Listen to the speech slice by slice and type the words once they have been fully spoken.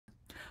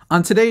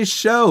On today's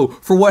show,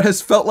 for what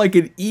has felt like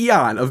an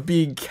eon of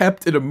being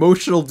kept in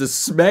emotional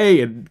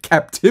dismay and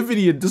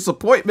captivity and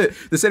disappointment,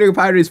 the San Diego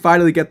Padres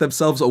finally get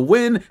themselves a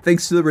win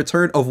thanks to the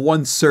return of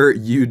one Sir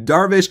Yu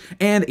Darvish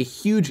and a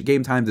huge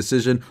game-time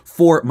decision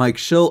for Mike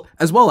Shildt,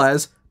 as well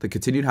as the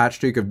continued hot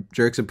streak of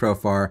jerks and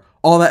Profar.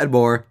 All that and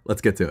more.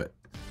 Let's get to it.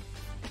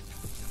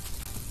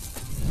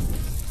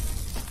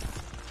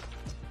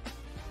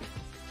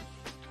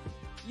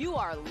 You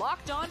are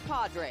Locked On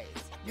Padres,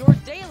 your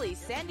daily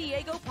San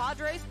Diego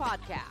Padres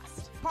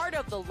podcast. Part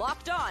of the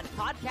Locked On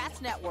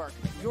Podcast Network,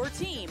 your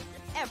team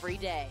every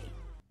day.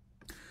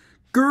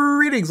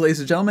 Greetings, ladies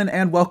and gentlemen,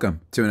 and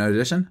welcome to another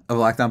edition of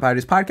the Locked On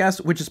Padres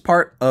podcast, which is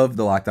part of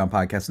the Locked On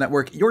Podcast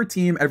Network, your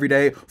team every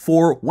day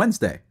for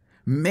Wednesday,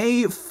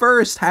 May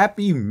 1st.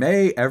 Happy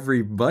May,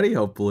 everybody.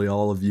 Hopefully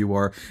all of you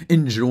are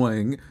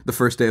enjoying the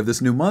first day of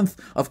this new month.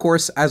 Of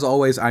course, as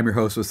always, I'm your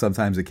host with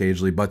sometimes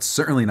occasionally, but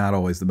certainly not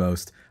always the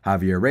most,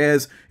 Javier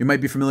Reyes. You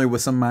might be familiar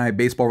with some of my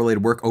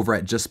baseball-related work over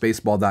at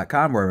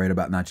justbaseball.com, where I write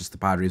about not just the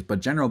Padres, but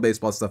general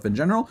baseball stuff in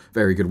general.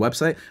 Very good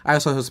website. I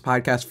also host a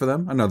podcast for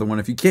them. Another one,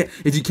 if you can't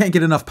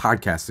get enough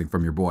podcasting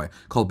from your boy,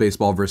 called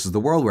Baseball versus the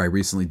World, where I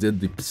recently did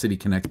the City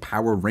Connect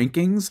Power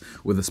Rankings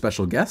with a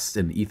special guest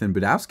in Ethan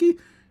Budowski.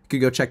 You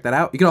can go check that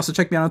out. You can also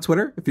check me out on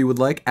Twitter if you would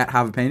like, at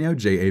Javipeno,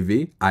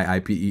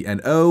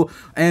 Javiiipeno.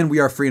 And we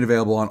are free and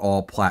available on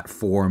all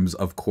platforms,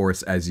 of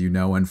course, as you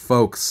know. And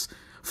folks,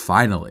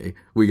 finally,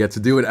 we get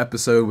to do an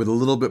episode with a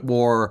little bit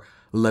more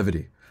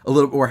levity, a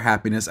little bit more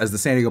happiness, as the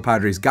San Diego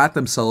Padres got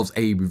themselves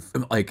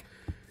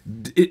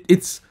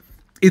it's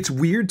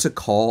weird to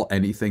call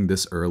anything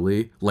this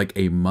early like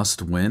a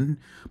must win,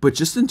 but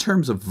just in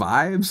terms of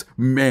vibes,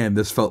 man,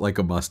 this felt like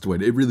a must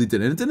win. It really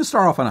did. And it didn't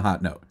start off on a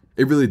hot note.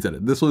 It really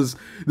didn't. This was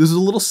a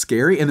little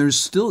scary, and there's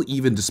still,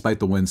 even despite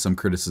the win, some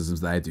criticisms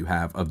that I do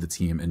have of the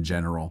team in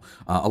general.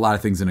 A lot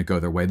of things didn't go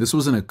their way. This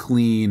wasn't a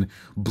clean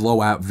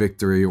blowout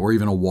victory or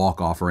even a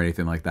walk-off or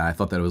anything like that. I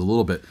thought that it was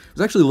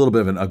actually a little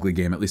bit of an ugly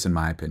game, at least in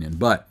my opinion.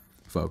 But,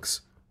 folks,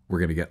 we're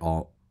going to get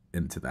all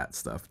into that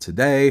stuff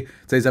today.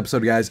 Today's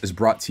episode, guys, is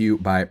brought to you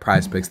by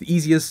PrizePicks, the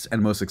easiest and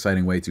most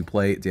exciting way to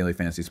play daily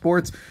fantasy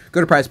sports.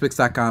 Go to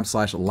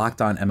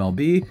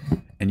prizepicks.com/LockedOnMLB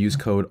and use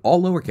code all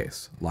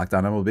lowercase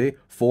LockedOnMLB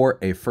for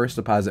a first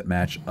deposit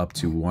match up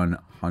to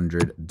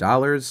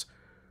 $100.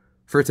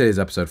 For today's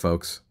episode,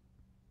 folks,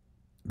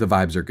 the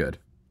vibes are good.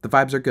 The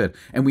vibes are good,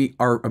 and we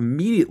are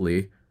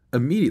immediately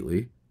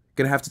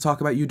going to have to talk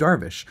about Yu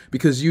Darvish,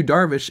 because Yu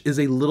Darvish is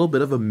a little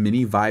bit of a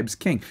mini vibes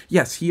king.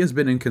 Yes, he has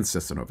been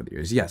inconsistent over the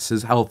years. Yes,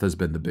 his health has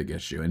been the big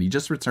issue, and he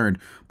just returned.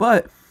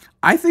 But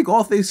I think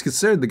all things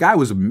considered, the guy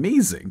was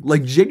amazing,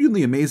 like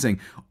genuinely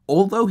amazing.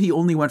 Although he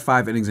only went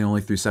 5 innings and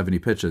only threw 70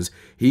 pitches,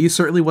 he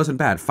certainly wasn't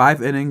bad.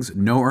 5 innings,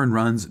 no earned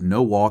runs,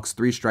 no walks,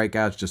 3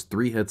 strikeouts, just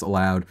 3 hits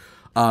allowed.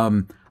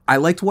 I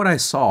liked what I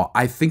saw.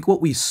 I think what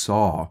we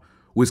saw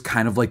was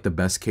kind of like the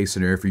best case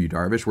scenario for Yu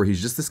Darvish, where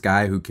he's just this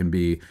guy who can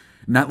be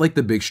not like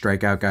the big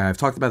strikeout guy. I've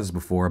talked about this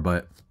before,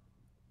 but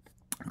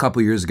a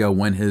couple years ago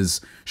when his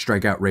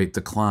strikeout rate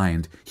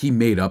declined, he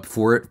made up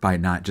for it by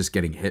not just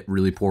getting hit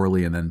really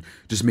poorly, and then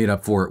just made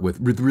up for it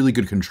with really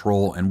good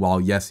control. And while,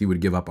 yes, he would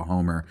give up a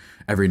homer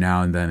every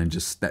now and then, and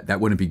just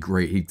that wouldn't be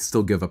great, he'd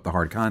still give up the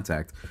hard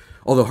contact.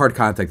 Although hard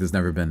contact has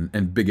never been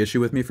a big issue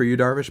with me for Yu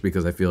Darvish,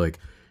 because I feel like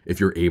if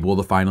you're able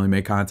to finally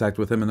make contact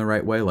with him in the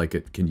right way, like,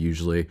 it can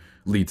usually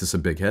lead to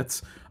some big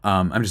hits.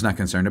 I'm just not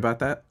concerned about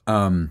that.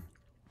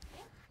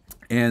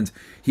 And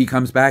he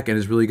comes back and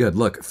is really good.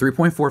 Look,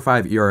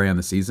 3.45 ERA on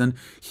the season.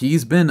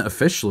 He's been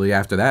officially,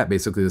 after that,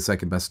 basically the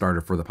second best starter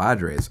for the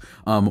Padres.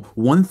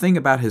 One thing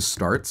about his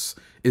starts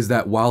is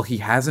that while he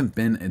hasn't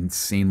been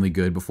insanely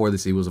good, before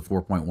this he was a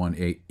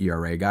 4.18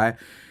 ERA guy,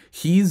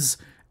 he's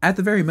at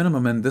the very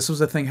minimum, and this was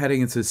a thing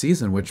heading into the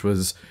season, which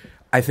was,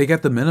 I think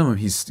at the minimum,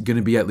 he's going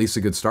to be at least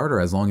a good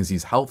starter as long as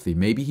he's healthy.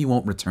 Maybe he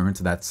won't return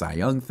to that Cy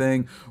Young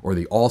thing or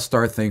the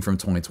All-Star thing from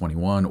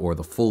 2021 or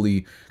the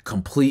fully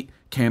complete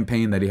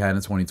campaign that he had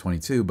in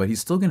 2022, but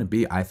he's still going to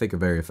be, I think, a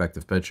very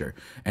effective pitcher.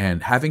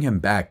 And having him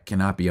back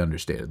cannot be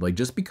understated. Like,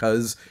 just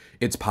because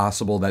it's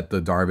possible that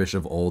the Darvish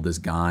of old is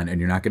gone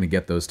and you're not going to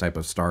get those type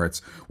of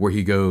starts where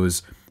he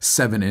goes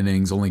 7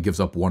 innings, only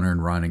gives up 1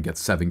 earned run and gets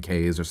 7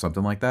 Ks or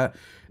something like that,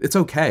 it's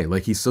okay.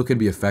 Like, he still can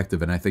be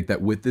effective. And I think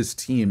that with this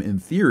team, in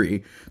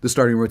theory, the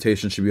starting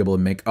rotation should be able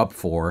to make up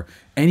for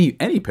any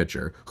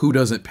pitcher who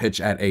doesn't pitch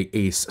at a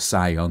ace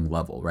Cy Young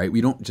level, right?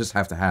 We don't just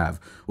have to have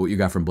what you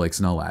got from Blake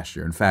Snell last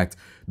year. In fact,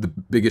 the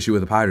big issue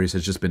with the Padres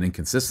has just been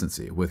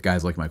inconsistency with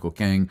guys like Michael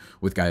King,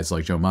 with guys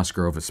like Joe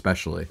Musgrove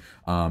especially,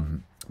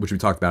 which we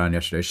talked about on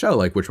yesterday's show.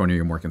 Like, which one are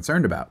you more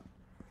concerned about?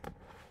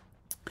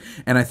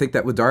 And I think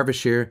that with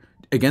Darvish here,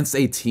 against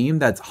a team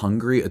that's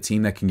hungry, a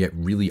team that can get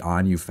really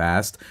on you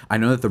fast. I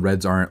know that the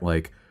Reds aren't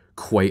like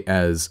quite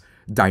as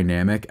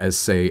dynamic as,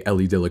 say,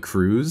 Ellie De La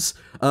Cruz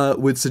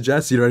would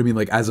suggest. You know what I mean?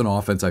 Like, as an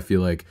offense, I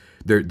feel like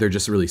they're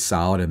just really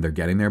solid and they're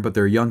getting there. But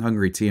they're a young,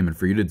 hungry team, and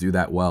for you to do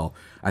that well,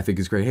 I think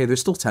is great. Hey, they're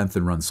still 10th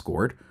in runs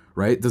scored,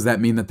 right? Does that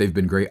mean that they've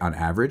been great on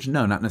average?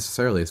 No, not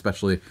necessarily,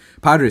 especially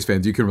Padres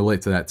fans. You can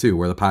relate to that too,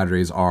 where the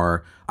Padres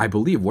are, I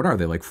believe, what are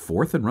they, like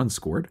 4th in runs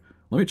scored?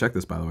 Let me check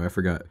this, by the way. I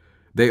forgot.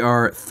 They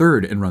are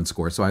 3rd in runs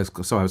scored, so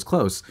I was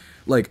close.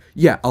 Like,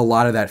 yeah, a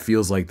lot of that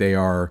feels like they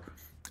are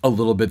a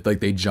little bit like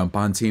they jump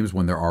on teams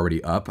when they're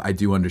already up. I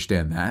do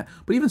understand that.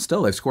 But even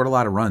still, they've scored a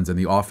lot of runs, and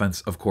the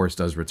offense, of course,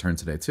 does return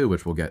today too,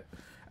 which we'll get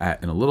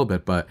at in a little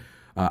bit. But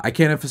I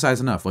can't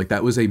emphasize enough. Like,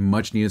 that was a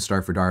much-needed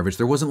start for Darvish.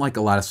 There wasn't, like,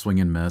 a lot of swing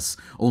and miss.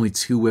 Only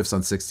 2 whiffs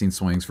on 16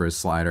 swings for his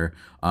slider,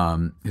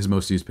 his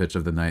most used pitch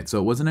of the night. So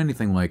it wasn't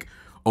anything like,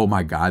 oh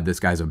my God, this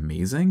guy's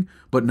amazing.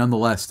 But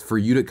nonetheless, for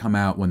you to come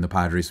out when the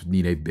Padres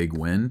need a big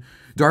win,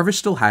 Darvish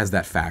still has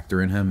that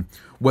factor in him.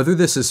 Whether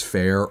this is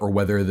fair or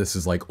whether this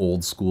is like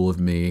old school of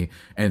me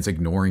and it's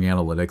ignoring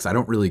analytics, I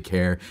don't really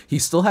care. He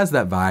still has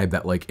that vibe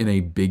that like in a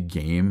big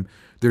game,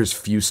 there's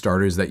few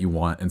starters that you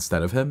want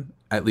instead of him,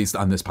 at least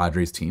on this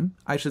Padres team,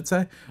 I should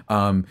say.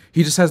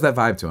 He just has that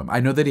vibe to him.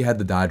 I know that he had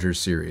the Dodgers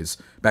series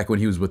back when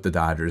he was with the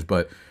Dodgers,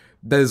 but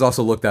that is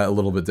also looked at a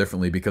little bit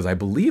differently because I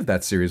believe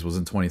that series was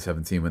in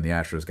 2017 when the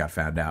Astros got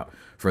found out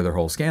for their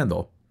whole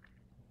scandal.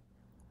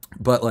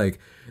 But like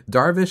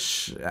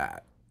Darvish,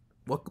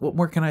 what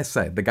more can I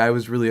say? The guy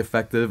was really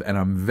effective, and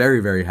I'm very,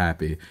 very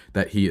happy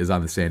that he is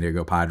on the San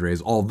Diego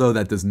Padres, although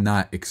that does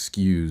not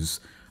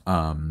excuse,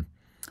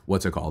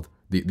 what's it called?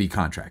 The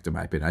contract, in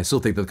my opinion. I still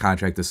think the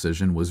contract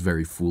decision was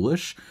very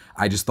foolish.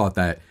 I just thought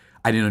that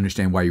I didn't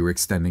understand why you were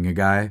extending a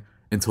guy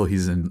until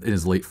he's in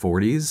his late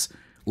 40s.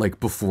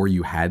 Like, before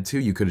you had to.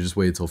 You could have just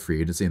waited till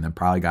free agency and then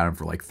probably got him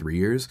for like 3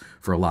 years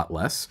for a lot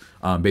less,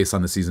 based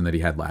on the season that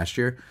he had last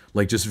year.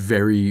 Like, just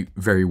very,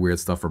 very weird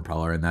stuff from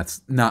Preller, and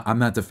I'm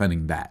not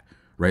defending that,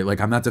 right?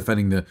 Like, I'm not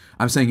defending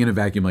I'm saying in a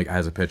vacuum, like,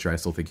 as a pitcher, I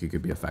still think he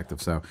could be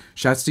effective. So,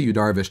 shouts to Yu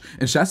Darvish,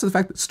 and shouts to the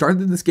fact that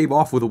started this game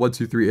off with a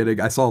 1-2-3 inning.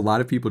 I saw a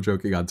lot of people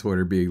joking on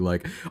Twitter being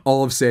like,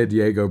 all of San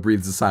Diego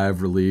breathes a sigh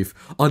of relief.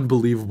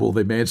 Unbelievable.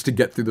 They managed to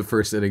get through the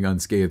first inning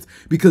unscathed,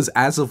 because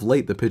as of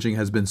late, the pitching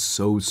has been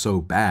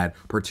so bad,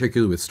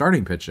 particularly with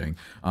starting pitching.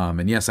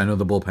 And yes, I know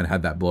the bullpen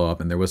had that blow up,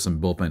 and there was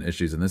some bullpen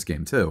issues in this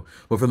game too.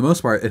 But for the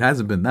most part, it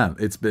hasn't been them.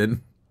 It's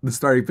been the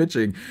starting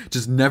pitching,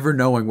 just never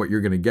knowing what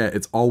you're going to get.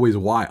 It's always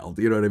wild.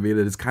 You know what I mean?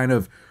 And it's kind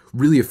of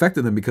really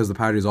affected them because the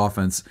Padres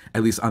offense,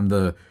 at least on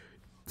the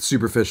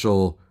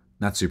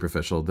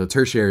the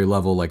tertiary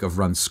level, like of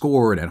runs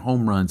scored and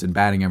home runs and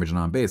batting average and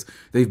on base,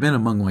 they've been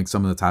among like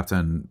some of the top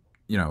 10,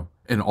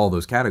 in all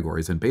those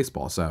categories in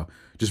baseball. So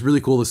just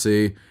really cool to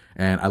see.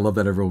 And I love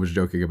that everyone was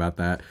joking about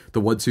that.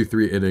 The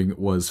 1-2-3 inning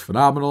was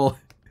phenomenal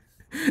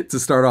to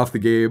start off the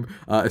game,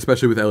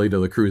 especially with Ellie De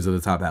La Cruz at the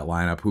top of that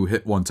lineup, who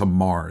hit one to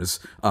Mars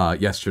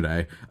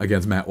yesterday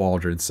against Matt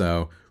Waldron.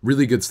 So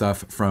really good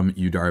stuff from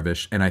Yu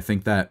Darvish. And I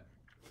think that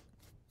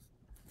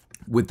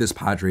with this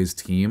Padres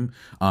team,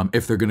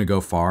 if they're going to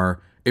go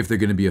far, if they're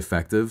going to be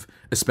effective,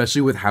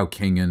 especially with how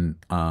King and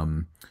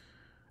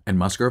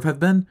Musgrove have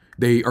been,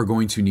 they are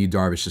going to need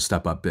Darvish to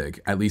step up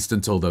big, at least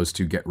until those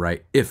two get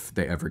right, if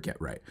they ever get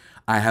right.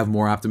 I have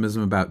more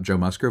optimism about Joe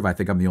Musgrove. I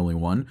think I'm the only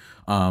one,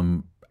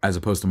 as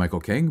opposed to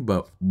Michael King,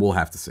 but we'll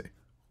have to see.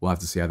 We'll have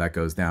to see how that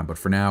goes down. But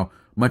for now,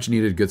 much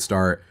needed, good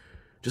start.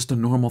 Just a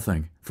normal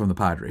thing from the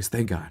Padres,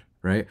 thank God,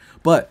 right?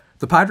 But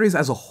the Padres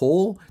as a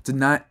whole did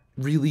not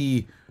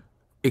really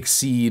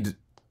exceed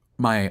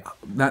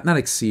not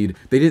exceed.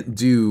 They didn't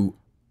do,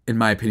 in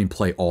my opinion,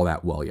 play all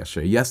that well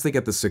yesterday. Yes, they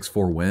get the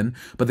 6-4 win,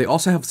 but they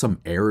also have some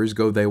errors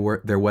go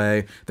their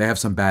way. They have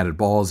some batted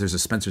balls. There's a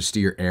Spencer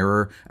Steer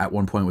error at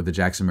one point with the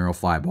Jackson Merrill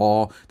fly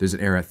ball. There's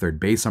an error at third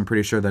base, I'm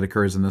pretty sure, that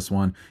occurs in this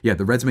one. Yeah,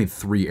 the Reds made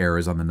 3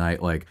 errors on the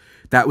night. Like,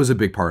 that was a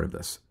big part of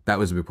this.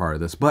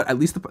 But at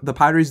least the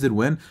Padres did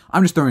win.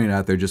 I'm just throwing it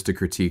out there just to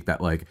critique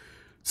that, like,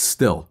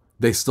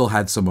 they still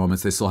had some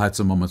moments. They still had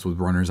some moments with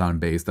runners on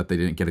base that they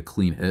didn't get a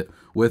clean hit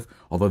with,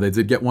 although they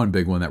did get one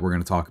big one that we're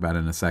going to talk about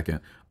in a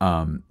second.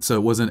 So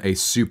it wasn't a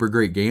super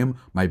great game.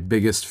 My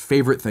biggest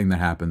favorite thing that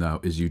happened,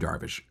 though, is Yu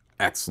Darvish.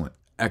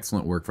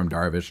 Excellent work from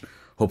Darvish.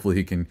 Hopefully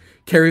he can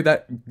carry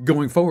that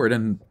going forward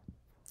and,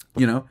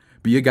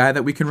 be a guy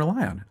that we can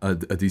rely on a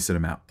decent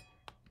amount.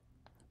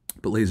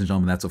 But ladies and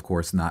gentlemen, that's of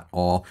course not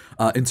all.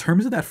 In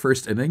terms of that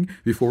first inning,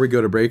 before we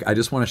go to break, I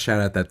just want to shout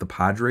out that the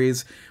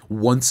Padres,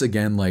 once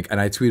again,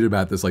 and I tweeted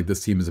about this,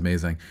 this team is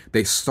amazing.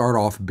 They start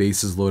off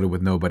bases loaded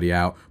with nobody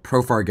out.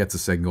 Profar gets a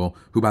single,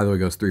 who by the way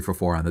goes 3 for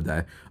 4 on the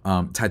day.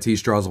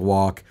 Tatis draws a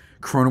walk.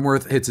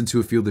 Cronenworth hits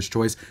into a fielder's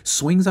choice,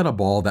 swings at a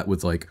ball that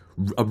was like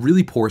a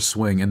really poor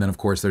swing, and then of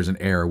course there's an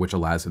error which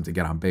allows him to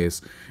get on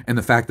base. And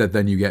the fact that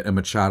then you get a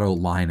Machado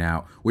line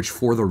out, which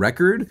for the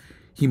record,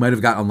 he might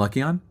have gotten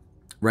unlucky on.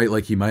 Right,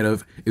 like he might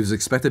have. It was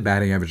expected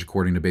batting average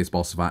according to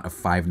Baseball Savant of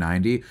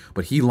 590,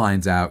 but he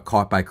lines out,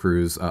 caught by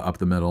Cruz up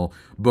the middle.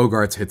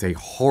 Bogaerts hits a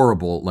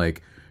horrible,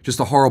 just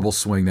a horrible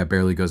swing that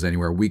barely goes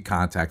anywhere. Weak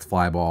contact,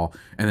 fly ball,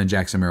 and then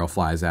Jackson Merrill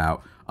flies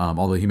out.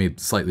 Although he made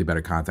slightly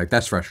better contact,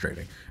 that's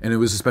frustrating, and it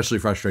was especially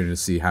frustrating to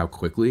see how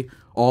quickly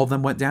all of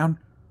them went down.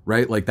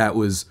 Right, that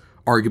was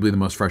arguably the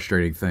most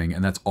frustrating thing,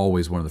 and that's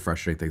always one of the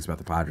frustrating things about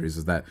the Padres,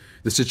 is that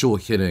the residual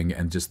hitting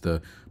and just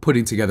the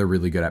putting together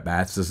really good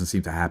at-bats doesn't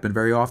seem to happen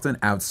very often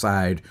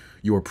outside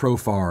your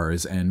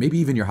Profars and maybe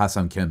even your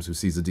Ha-Seong Kims, who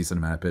sees a decent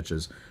amount of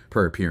pitches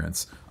per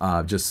appearance.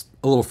 Just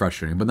a little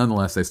frustrating, but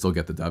nonetheless, they still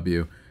get the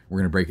W. We're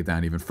going to break it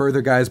down even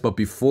further, guys, but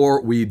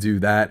before we do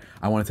that,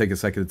 I want to take a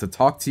second to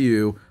talk to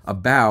you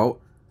about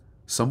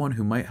someone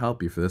who might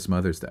help you for this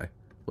Mother's Day.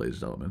 Ladies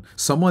and gentlemen,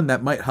 someone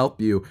that might help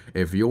you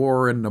if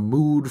you're in the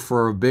mood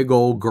for a big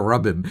old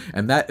grubbin,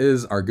 and that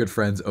is our good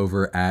friends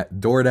over at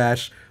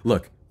DoorDash.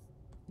 Look,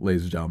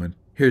 ladies and gentlemen,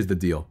 here's the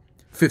deal.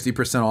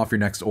 50% off your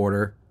next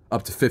order,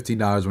 up to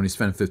 $15 when you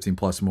spend 15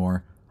 plus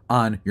more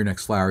on your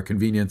next flower,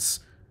 convenience,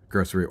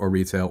 grocery, or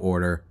retail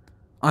order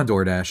on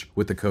DoorDash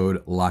with the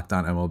code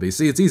LOCKEDONMLB.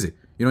 See, it's easy.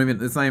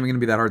 It's not even going to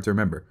be that hard to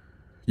remember.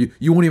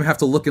 You won't even have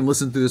to look and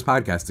listen through this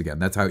podcast again.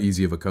 That's how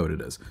easy of a code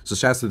it is. So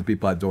shouts to the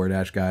people at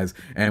DoorDash, guys.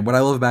 And what I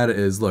love about it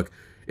is, look,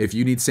 if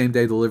you need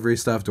same-day delivery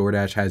stuff,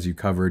 DoorDash has you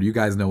covered. You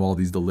guys know all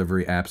these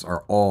delivery apps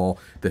are all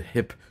the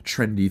hip,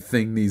 trendy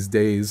thing these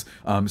days.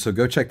 So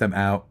go check them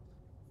out,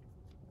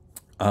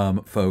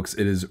 folks.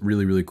 It is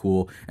really, really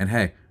cool. And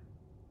hey,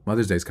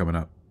 Mother's Day's coming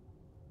up.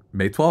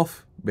 May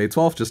 12th. May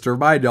 12th, just to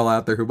remind y'all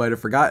out there who might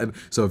have forgotten.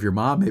 So if your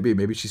mom,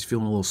 maybe she's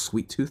feeling a little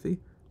sweet toothy,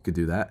 you could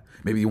do that.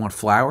 Maybe you want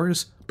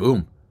flowers.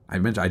 Boom.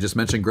 I just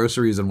mentioned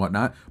groceries and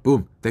whatnot.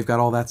 Boom. They've got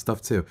all that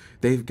stuff too.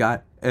 They've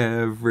got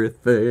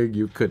everything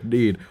you could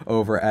need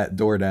over at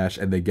DoorDash,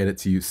 and they get it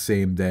to you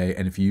same day.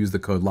 And if you use the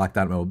code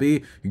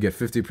LOCKEDONMLB, you get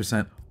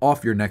 50%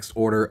 off your next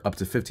order, up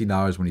to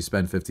 $15 when you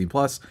spend 15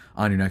 plus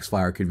on your next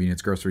flower,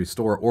 convenience, grocery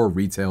store, or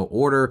retail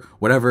order,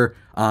 whatever,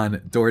 on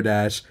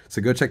DoorDash.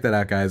 So go check that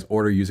out, guys.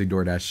 Order using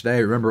DoorDash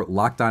today. Remember,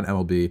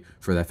 LOCKEDONMLB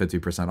for that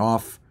 50%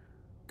 off.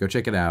 Go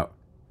check it out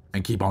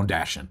and keep on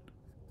dashing.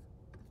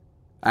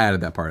 I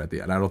added that part at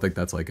the end. I don't think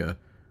that's like a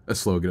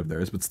slogan of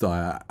theirs, but still,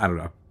 I don't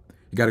know.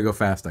 You got to go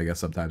fast, I guess,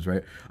 sometimes,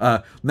 right?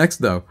 Next,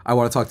 though, I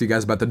want to talk to you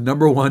guys about the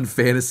 #1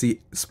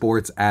 fantasy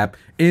sports app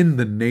in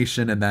the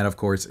nation, and that, of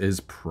course,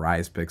 is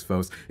Prize Picks,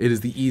 folks. It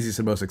is the easiest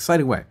and most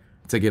exciting way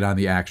to get on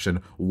the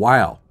action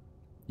while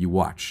you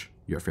watch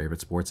your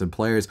favorite sports and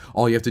players.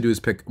 All you have to do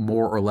is pick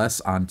more or less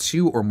on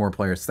 2 or more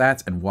player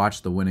stats and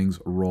watch the winnings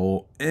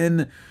roll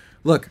in.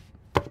 Look,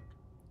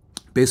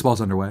 baseball's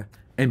underway.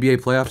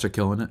 NBA playoffs are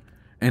killing it.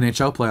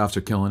 NHL playoffs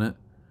are killing it.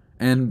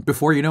 And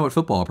before you know it,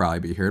 football will probably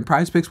be here. And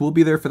Prize Picks will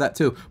be there for that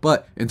too.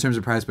 But in terms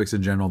of Prize Picks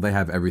in general, they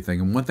have everything.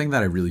 And one thing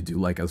that I really do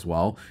like as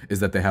well is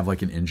that they have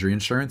like an injury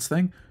insurance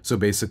thing. So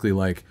basically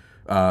like,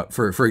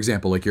 for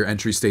example, like your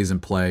entry stays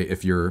in play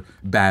if your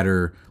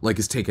batter like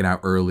is taken out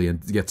early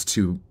and gets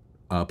 2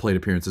 plate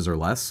appearances or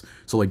less.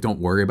 So like, don't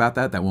worry about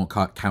that. That won't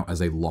count as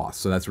a loss.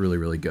 So that's really,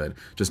 really good.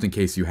 Just in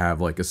case you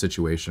have like a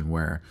situation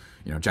where,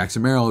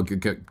 Jackson Merrill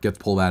gets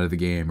pulled out of the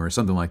game or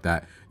something like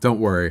that. Don't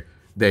worry.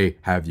 They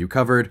have you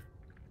covered,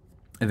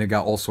 and they've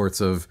got all sorts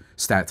of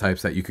stat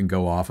types that you can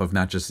go off of,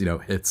 not just,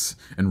 hits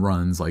and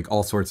runs, like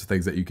all sorts of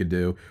things that you could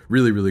do.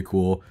 Really, really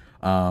cool.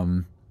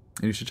 And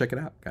you should check it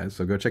out, guys.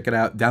 So go check it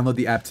out. Download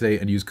the app today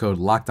and use code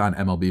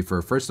LOCKEDONMLB for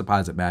a first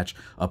deposit match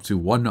up to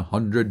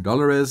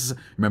 $100.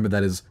 Remember,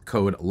 that is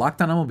code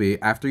LOCKEDONMLB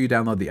after you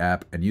download the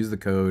app and use the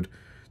code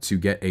to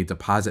get a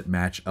deposit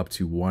match up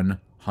to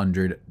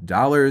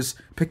 $100.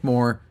 Pick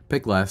more,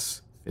 pick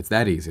less. It's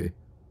that easy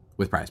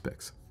with Prize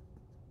Picks.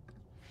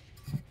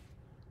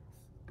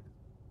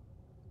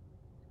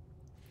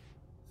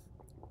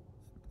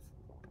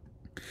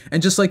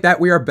 And just like that,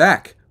 we are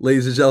back,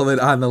 ladies and gentlemen,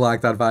 on the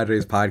Locked On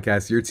Padres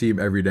podcast, your team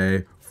every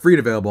day, free and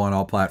available on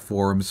all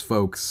platforms,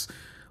 folks.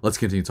 Let's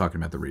continue talking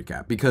about the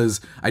recap,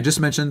 because I just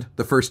mentioned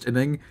the first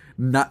inning,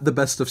 not the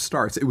best of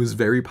starts. It was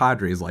very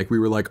Padres. Like, we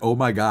were like, oh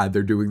my God,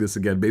 they're doing this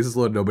again. Bases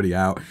loaded, nobody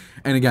out.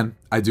 And again,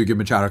 I do give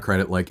Machado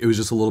credit. Like, it was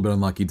just a little bit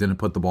unlucky, didn't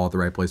put the ball at the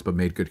right place, but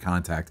made good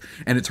contact.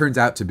 And it turns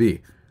out to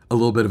be a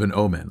little bit of an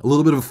omen, a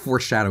little bit of a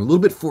foreshadowing, a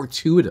little bit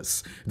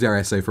fortuitous, dare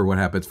I say, for what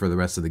happens for the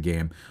rest of the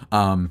game.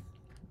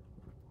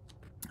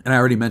 And I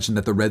already mentioned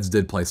that the Reds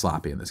did play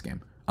sloppy in this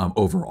game,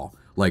 overall.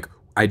 Like,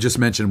 I just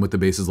mentioned with the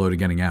bases loaded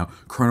getting out,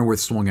 Cronenworth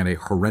swung at a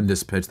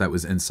horrendous pitch that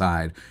was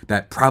inside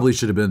that probably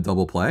should have been a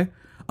double play.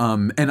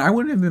 And I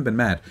wouldn't have even been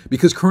mad,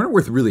 because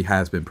Cronenworth really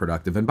has been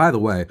productive. And by the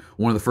way,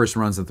 one of the first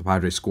runs that the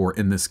Padres score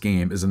in this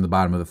game is in the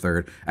bottom of the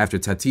third, after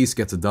Tatis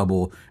gets a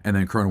double and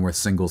then Cronenworth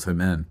singles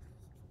him in.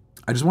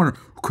 I just want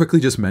to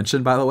quickly just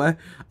mention, by the way,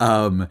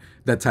 that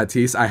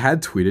Tatis, I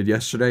had tweeted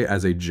yesterday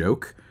as a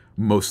joke,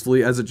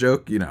 mostly as a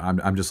joke.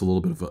 I'm just a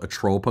little bit of a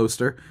troll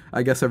poster,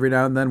 I guess, every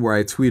now and then, where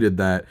I tweeted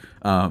that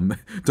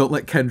don't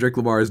let Kendrick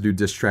Lamar's new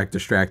diss track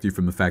distract you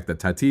from the fact that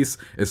Tatis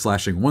is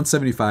slashing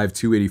 175,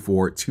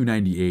 284,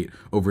 298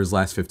 over his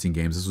last 15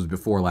 games. This was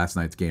before last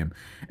night's game.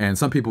 And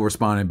some people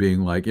responded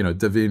being like,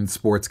 Divine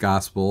Sports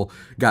Gospel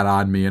got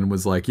on me and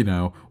was like,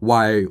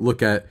 why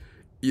look at,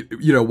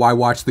 why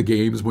watch the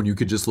games when you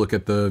could just look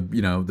at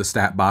the, the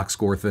stat box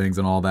score things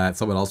and all that.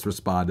 Someone else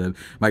responded,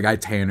 my guy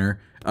Tanner,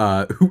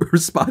 who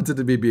responded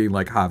to me being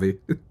like, Javi,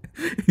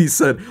 He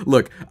said,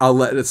 look, I'll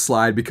let it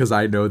slide because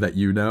I know that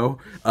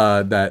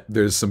that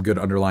there's some good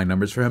underlying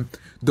numbers for him.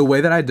 The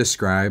way that I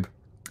describe,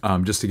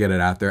 just to get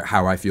it out there,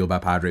 how I feel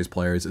about Padres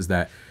players is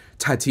that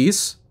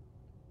Tatis,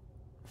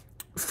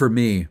 for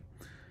me,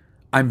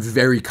 I'm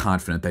very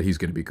confident that he's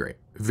going to be great.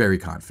 Very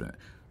confident.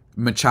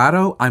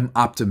 Machado, I'm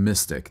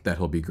optimistic that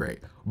he'll be great.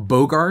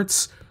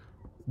 Bogaerts,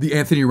 the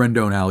Anthony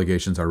Rendon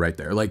allegations are right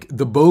there. Like,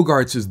 the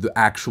Bogaerts is the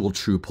actual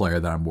true player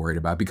that I'm worried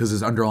about because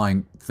his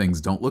underlying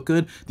things don't look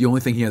good. The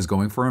only thing he has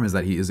going for him is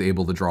that he is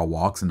able to draw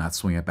walks and not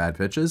swing at bad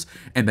pitches,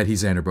 and that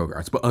he's Xander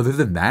Bogaerts. But other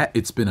than that,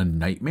 it's been a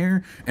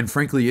nightmare. And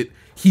frankly,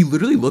 he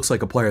literally looks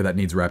like a player that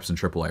needs reps in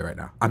AAA right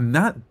now. I'm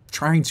not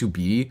trying to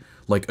be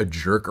like a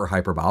jerk or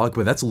hyperbolic,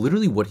 but that's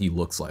literally what he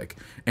looks like.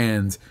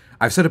 And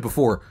I've said it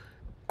before,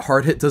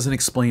 hard hit doesn't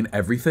explain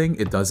everything.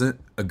 It doesn't.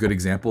 A good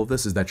example of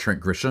this is that Trent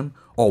Grisham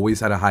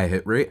always had a high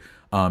hit rate,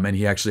 and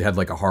he actually had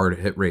like a hard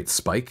hit rate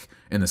spike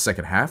in the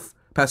second half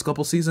past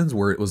couple seasons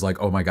where it was like,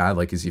 oh my God,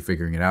 like, is he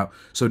figuring it out?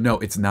 So no,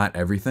 it's not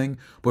everything.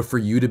 But for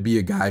you to be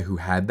a guy who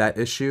had that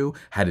issue,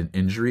 had an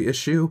injury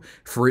issue,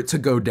 for it to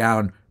go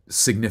down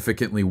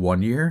significantly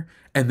one year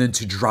and then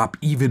to drop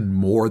even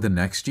more the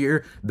next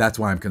year, that's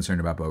why I'm concerned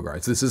about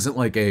Bogaerts. This isn't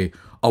like a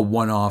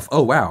one-off,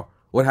 oh wow,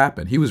 what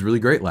happened? He was really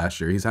great last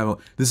year.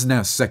 This is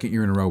now second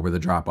year in a row where the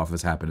drop-off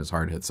has happened as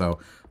hard hit. So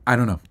I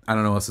don't know. I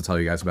don't know what else to tell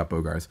you guys about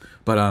Bogaerts.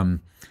 But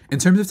in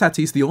terms of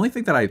Tatis, the only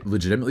thing that I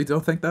legitimately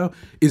don't think, though,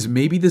 is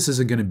maybe this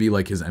isn't going to be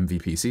like his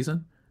MVP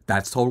season.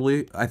 That's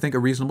totally, I think, a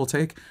reasonable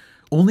take.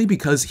 Only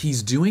because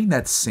he's doing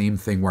that same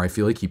thing where I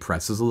feel like he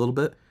presses a little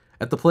bit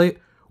at the plate,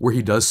 where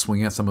he does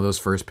swing at some of those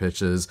first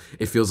pitches.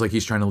 It feels like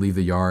he's trying to leave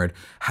the yard.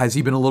 Has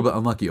he been a little bit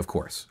unlucky? Of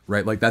course,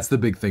 right? Like, that's the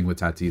big thing with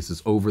Tatis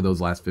is over those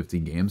last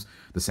 15 games,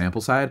 the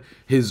sample side,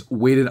 his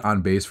weighted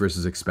on base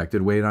versus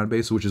expected weighted on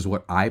base, which is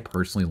what I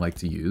personally like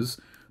to use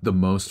the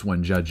most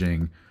when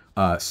judging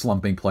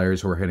slumping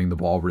players who are hitting the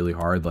ball really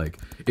hard. Like,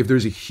 if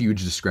there's a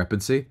huge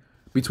discrepancy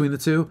between the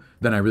two,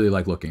 then I really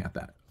like looking at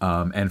that.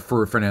 And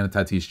for Fernando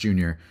Tatis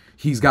Jr.,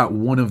 he's got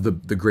one of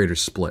the greater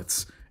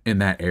splits in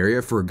that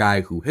area for a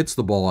guy who hits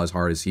the ball as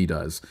hard as he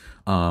does.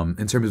 In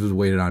terms of his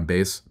weighted on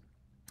base,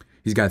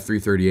 he's got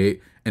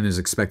 338, and his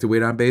expected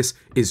weight on base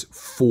is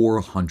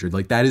 400.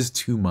 Like, that is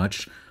too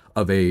much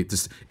of a...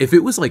 If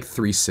it was like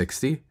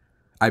 360,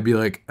 I'd be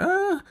like,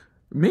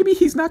 maybe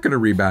he's not going to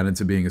rebound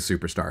into being a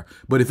superstar.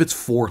 But if it's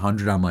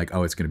 400, I'm like,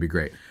 oh, it's going to be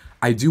great.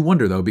 I do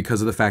wonder, though,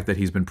 because of the fact that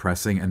he's been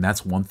pressing, and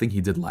that's one thing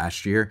he did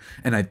last year,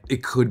 and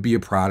it could be a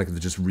product of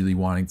just really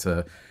wanting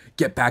to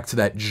get back to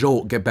that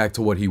jolt, get back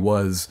to what he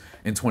was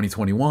in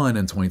 2021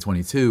 and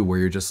 2022, where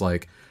you're just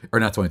like, or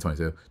not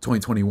 2022,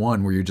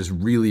 2021, where you're just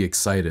really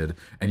excited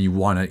and you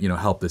want to,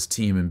 help this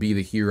team and be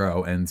the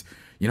hero and,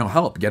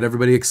 help get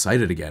everybody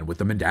excited again with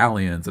the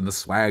medallions and the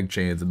swag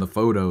chains and the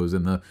photos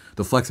and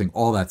the flexing,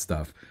 all that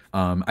stuff.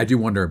 I do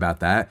wonder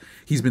about that.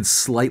 He's been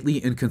slightly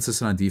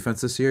inconsistent on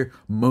defense this year.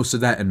 Most of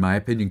that, in my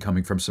opinion,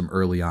 coming from some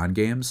early on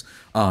games,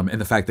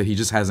 and the fact that he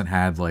just hasn't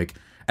had like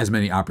as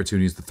many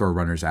opportunities to throw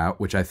runners out,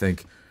 which I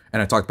think,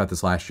 and I talked about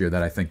this last year,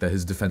 that I think that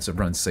his defensive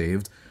runs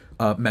saved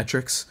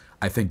metrics,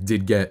 I think,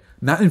 did get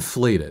not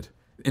inflated.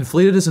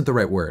 Inflated isn't the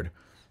right word,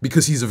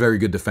 because he's a very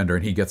good defender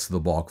and he gets to the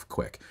ball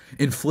quick.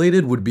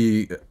 Inflated would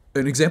be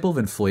an example of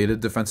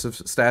inflated defensive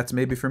stats.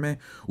 Maybe for me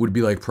would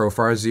be like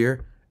Profar's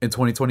year in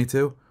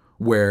 2022,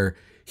 where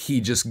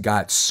he just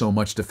got so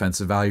much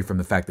defensive value from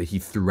the fact that he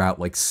threw out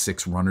like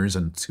 6 runners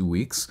in 2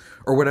 weeks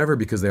or whatever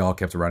because they all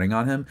kept running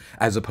on him,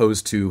 as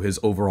opposed to his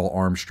overall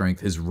arm strength,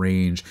 his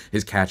range,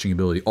 his catching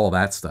ability, all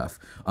that stuff.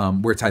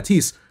 Where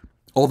Tatis,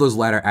 all those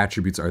latter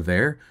attributes are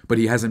there, but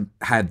he hasn't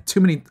had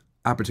too many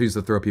opportunities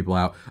to throw people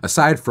out,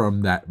 aside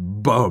from that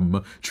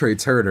bum Trey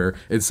Turner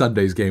in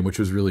Sunday's game, which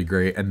was really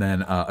great, and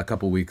then a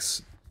couple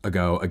weeks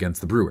ago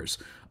against the Brewers.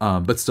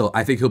 But still,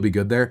 I think he'll be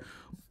good there.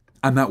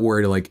 I'm not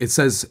worried. Like, it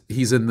says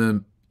he's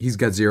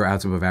got 0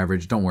 outs above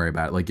average. Don't worry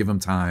about it. Like, give him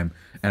time,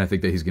 and I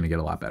think that he's going to get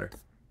a lot better.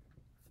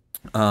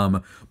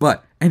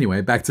 But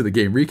anyway, back to the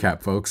game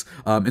recap, folks.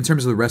 In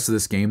terms of the rest of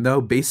this game,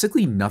 though,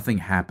 basically nothing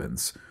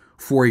happens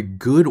for a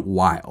good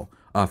while.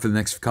 For the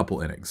next couple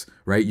innings,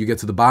 right? You get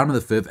to the bottom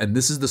of the 5th, and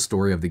this is the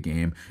story of the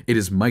game. It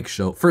is Mike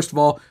Shildt. First of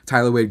all,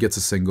 Tyler Wade gets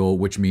a single,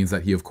 which means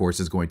that he, of course,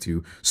 is going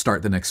to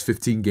start the next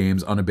 15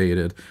 games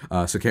unabated.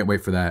 So can't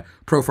wait for that.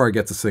 Profar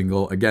gets a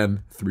single.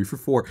 Again, 3 for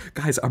 4.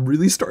 Guys, I'm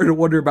really starting to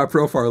wonder about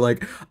Profar.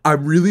 Like,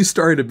 I'm really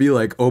starting to be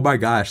like, oh my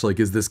gosh, like,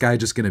 is this guy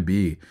just going to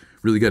be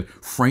really good?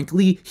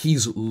 Frankly,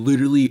 he's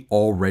literally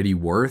already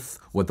worth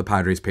what the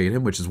Padres paid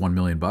him, which is $1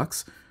 million.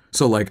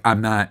 So, like, I'm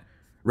not,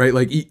 right?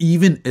 Like,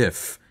 even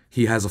if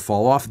he has a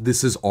fall off,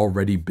 this has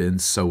already been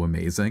so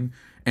amazing.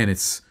 And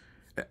it's,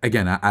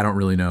 again, I don't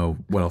really know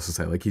what else to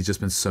say. Like, he's just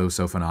been so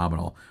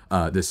phenomenal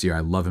this year.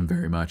 I love him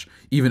very much.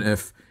 Even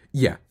if,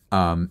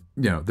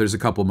 there's a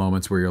couple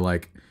moments where you're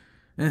like,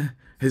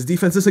 his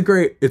defense isn't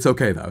great. It's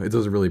okay, though. It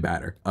doesn't really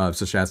matter.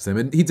 So shouts to him.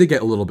 And he did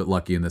get a little bit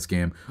lucky in this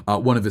game.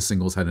 One of his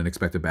singles had an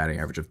expected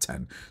batting average of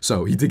 10.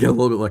 So he did get a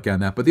little bit lucky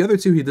on that. But the other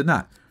two, he did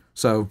not.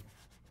 So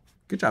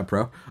Good job,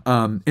 pro.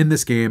 In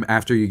this game,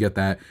 after you get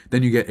that,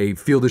 then you get a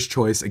fielder's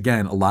choice.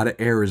 Again, a lot of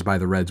errors by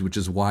the Reds, which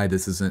is why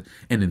this isn't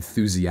an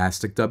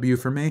enthusiastic W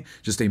for me.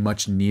 Just a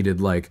much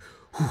needed, like,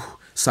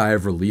 sigh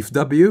of relief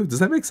W. Does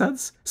that make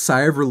sense?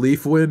 Sigh of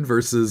relief win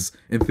versus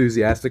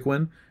enthusiastic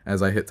win,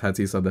 as I hit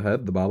Tatis on the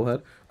head, the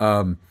bobblehead.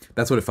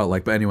 That's what it felt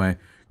like. But anyway,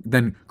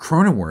 then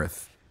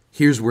Cronenworth,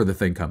 here's where the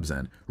thing comes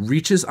in.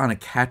 Reaches on a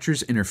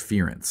catcher's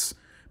interference.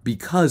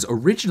 Because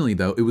originally,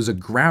 though, it was a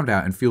ground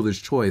out and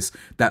fielder's choice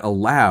that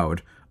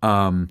allowed,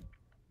 I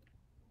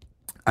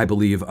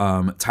believe,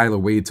 Tyler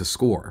Wade to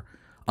score.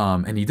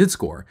 And he did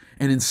score.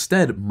 And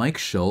instead, Mike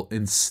Shildt,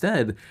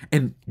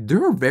 and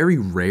there are very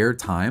rare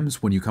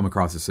times when you come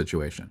across a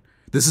situation.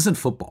 This isn't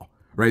football,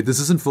 right? This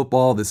isn't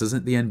football. This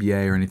isn't the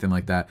NBA or anything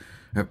like that,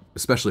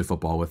 especially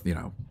football with,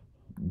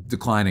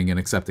 declining and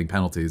accepting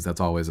penalties. That's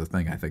always a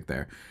thing, I think,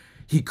 there.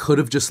 He could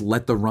have just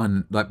let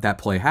that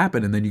play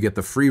happen, and then you get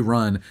the free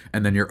run,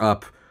 and then you're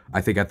up, I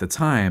think at the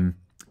time,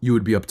 you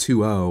would be up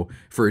 2-0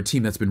 for a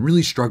team that's been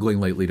really struggling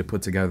lately to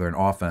put together an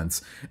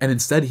offense. And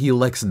instead, he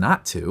elects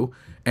not to,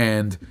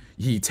 and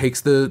he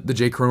takes the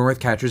Jay Cronenworth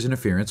catcher's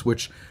interference,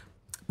 which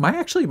my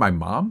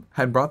mom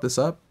had brought this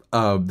up,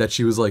 that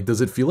she was like,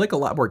 does it feel like a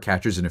lot more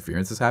catcher's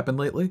interference has happened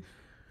lately?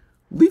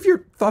 Leave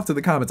your thoughts in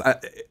the comments.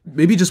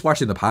 Maybe just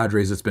watching the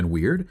Padres, it's been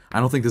weird.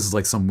 I don't think this is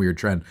like some weird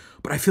trend,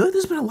 but I feel like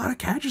there's been a lot of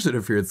catcher's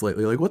interference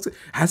lately. Like,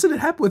 hasn't it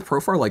happened with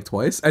Profar like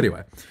twice?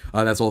 Anyway,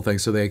 that's the whole thing.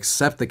 So they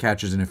accept the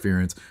catcher's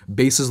interference.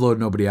 Bases load,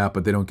 nobody out,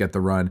 but they don't get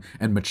the run.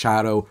 And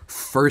Machado,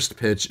 first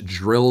pitch,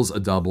 drills a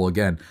double.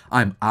 Again,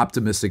 I'm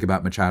optimistic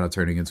about Machado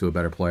turning into a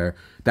better player.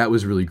 That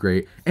was really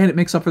great. And it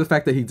makes up for the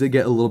fact that he did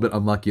get a little bit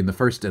unlucky in the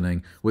first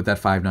inning with that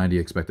 .590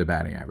 expected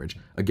batting average.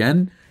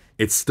 Again,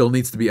 it still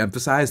needs to be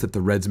emphasized that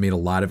the Reds made a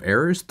lot of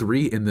errors,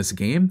 3 in this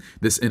game.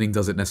 This inning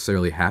doesn't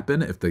necessarily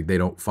happen if they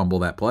don't fumble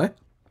that play.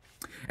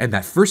 And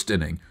that first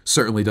inning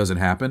certainly doesn't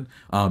happen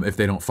if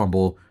they don't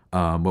fumble,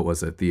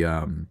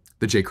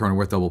 the Jay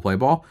Cronenworth double play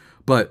ball.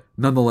 But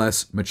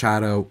nonetheless,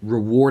 Machado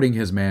rewarding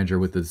his manager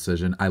with the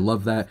decision. I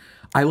love that.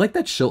 I like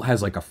that Shildt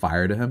has like a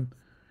fire to him.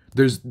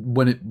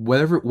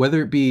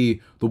 Whether it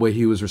be the way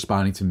he was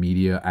responding to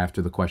media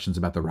after the questions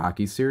about the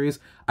Rockies series,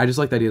 I just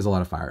like that he has a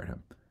lot of fire in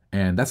him.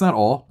 And that's not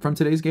all from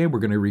today's game. We're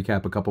going to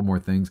recap a couple more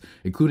things,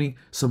 including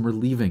some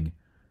relieving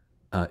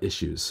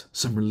issues,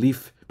 some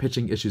relief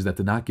pitching issues that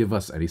did not give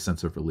us any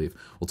sense of relief.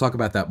 We'll talk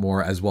about that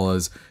more, as well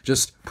as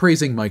just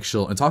praising Mike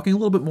Shildt and talking a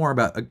little bit more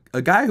about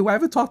a guy who I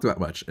haven't talked about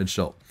much in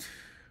Shildt.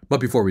 But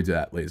before we do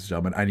that, ladies and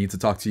gentlemen, I need to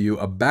talk to you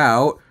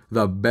about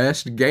the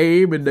best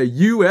game in the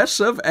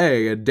US of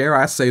A, and dare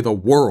I say the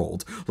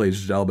world, ladies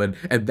and gentlemen.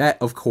 And that,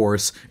 of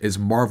course, is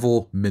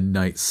Marvel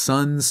Midnight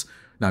Suns.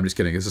 No, I'm just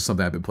kidding. This is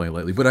something I've been playing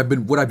lately. But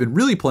what I've been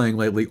really playing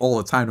lately all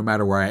the time, no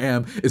matter where I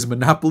am, is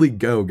Monopoly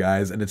Go,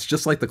 guys. And it's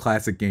just like the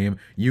classic game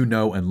you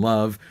know and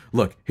love.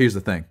 Look, here's the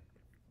thing.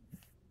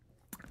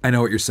 I know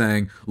what you're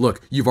saying.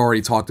 Look, you've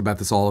already talked about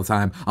this all the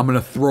time. I'm going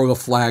to throw a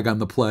flag on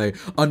the play.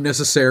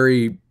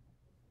 Unnecessary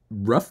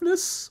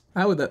roughness?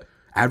 How would that...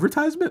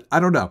 advertisement?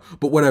 I don't know.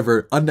 But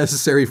whatever.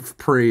 Unnecessary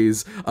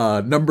praise.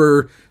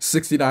 Number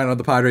 69 on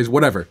the Padres.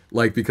 Whatever.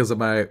 Like, because of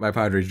my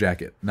Padres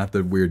jacket. Not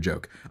the weird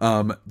joke.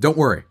 Don't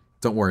worry.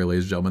 Don't worry,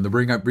 ladies and gentlemen.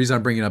 The reason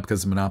I'm bringing it up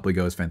because Monopoly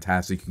Go is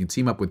fantastic. You can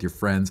team up with your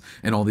friends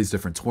in all these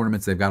different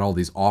tournaments. They've got all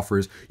these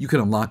offers. You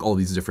can unlock all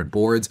these different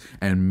boards.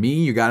 And me,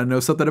 you got to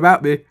know something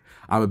about me.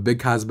 I'm a big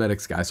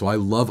cosmetics guy, so I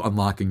love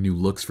unlocking new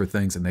looks for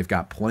things, and they've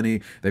got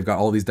plenty. They've got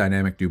all these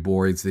dynamic new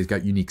boards. They've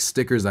got unique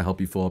stickers that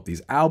help you fill up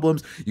these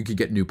albums. You could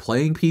get new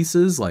playing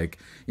pieces, like,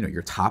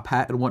 your top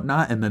hat and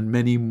whatnot, and then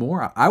many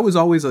more. I was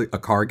always a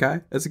card guy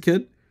as a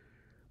kid.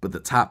 But the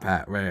top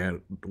hat,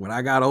 man, when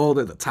I got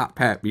older, the top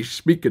hat be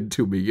speaking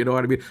to me. You know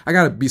what I mean? I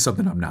got to be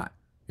something I'm not,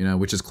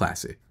 which is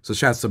classy. So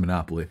shouts to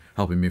Monopoly,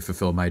 helping me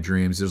fulfill my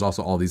dreams. There's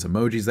also all these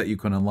emojis that you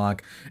can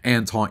unlock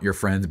and taunt your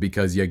friends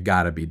because you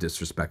got to be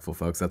disrespectful,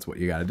 folks. That's what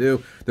you got to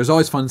do. There's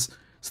always fun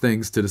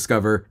things to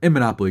discover in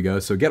Monopoly Go.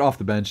 So get off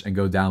the bench and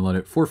go download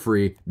it for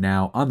free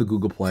now on the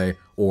Google Play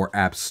or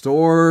App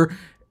Store.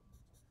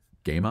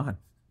 Game on.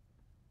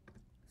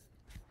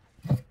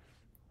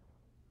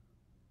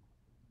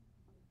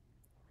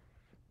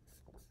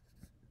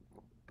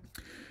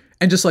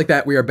 And just like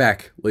that, we are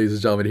back, ladies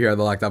and gentlemen, here on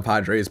the Locked On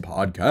Padres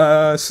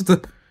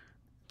podcast.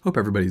 Hope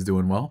everybody's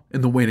doing well.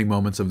 In the waning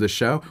moments of this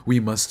show,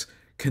 we must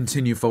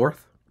continue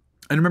forth.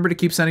 And remember to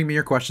keep sending me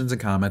your questions and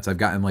comments. I've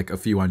gotten like a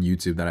few on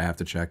YouTube that I have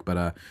to check,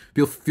 but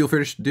feel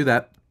free to do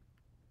that.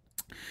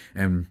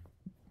 And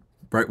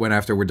right when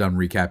after we're done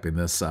recapping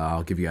this,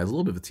 I'll give you guys a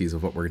little bit of a tease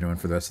of what we're doing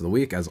for the rest of the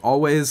week, as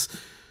always.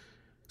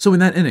 So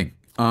in that inning,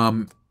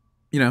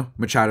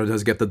 Machado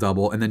does get the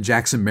double, and then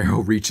Jackson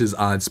Merrill reaches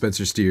on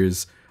Spencer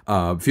Steer's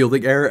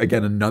fielding error.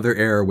 Again, another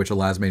error which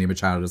allows Manny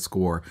Machado to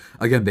score.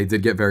 Again, they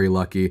did get very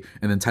lucky.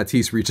 And then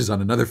Tatis reaches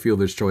on another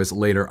fielder's choice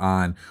later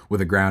on with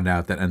a ground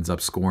out that ends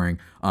up scoring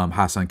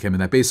Ha-Seong Kim.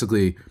 And that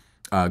basically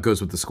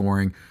goes with the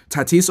scoring.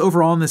 Tatis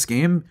overall in this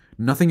game,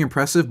 nothing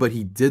impressive, but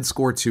he did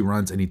score 2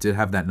 runs and he did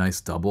have that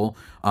nice double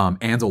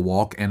and a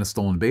walk and a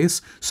stolen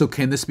base. So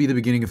can this be the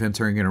beginning of him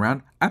turning it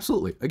around?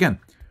 Absolutely. Again,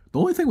 the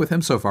only thing with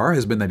him so far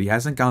has been that he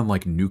hasn't gone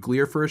like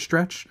nuclear for a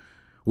stretch,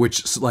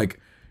 which like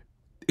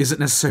isn't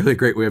necessarily a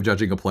great way of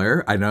judging a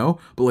player, I know,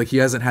 but like he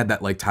hasn't had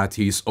that like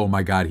Tatis, oh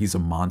my God, he's a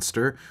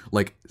monster,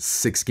 like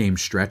 6-game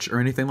stretch or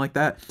anything like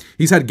that.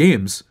 He's had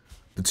games,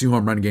 the 2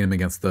 home run game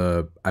against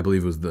I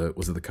believe was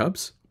it the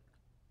Cubs?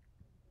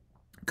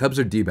 Cubs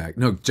or D-back?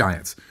 No,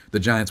 Giants. The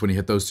Giants, when he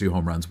hit those 2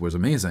 home runs, was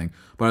amazing.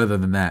 But other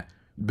than that,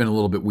 been a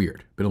little bit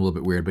weird. But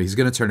he's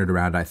going to turn it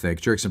around, I think.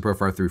 Jurickson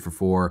Profar 3 for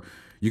 4.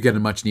 You get a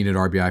much-needed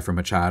RBI from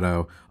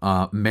Machado.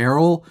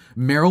 Merrill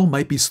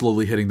might be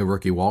slowly hitting the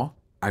rookie wall.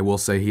 I will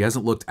say he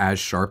hasn't looked as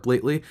sharp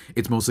lately.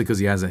 It's mostly because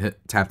he hasn't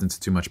tapped into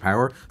too much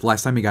power. The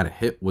last time he got a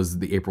hit was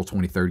the April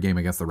 23rd game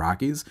against the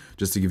Rockies,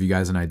 just to give you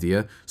guys an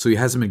idea. So he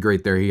hasn't been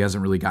great there. He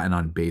hasn't really gotten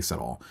on base at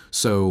all.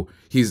 So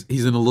he's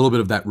in a little bit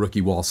of that rookie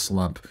wall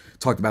slump.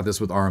 Talked about this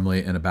with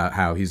Armley and about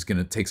how he's going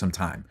to take some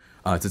time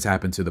to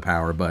tap into the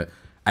power. But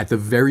at the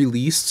very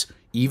least,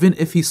 even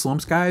if he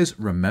slumps guys,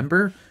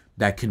 remember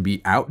that can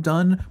be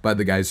outdone by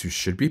the guys who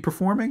should be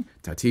performing.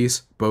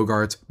 Tatis,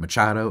 Bogaerts,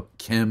 Machado,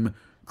 Kim,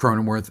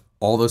 Cronenworth,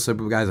 all those type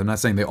of guys. I'm not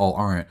saying they all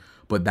aren't,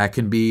 but that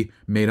can be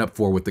made up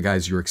for with the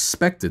guys you're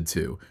expected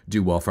to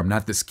do well from,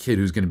 not this kid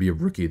who's going to be a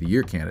Rookie of the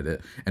Year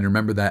candidate. And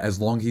remember that as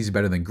long as he's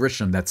better than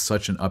Grisham, that's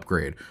such an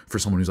upgrade for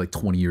someone who's like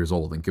 20 years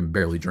old and can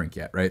barely drink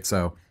yet, right?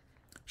 So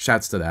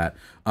shouts to that.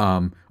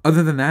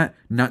 Other than that,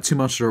 not too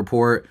much to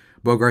report.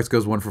 Bogaerts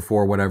goes 1 for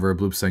 4, whatever,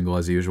 bloop single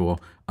as usual.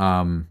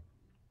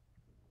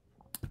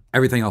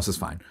 Everything else is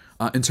fine.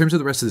 In terms of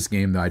the rest of this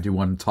game, though, I do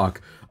want to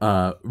talk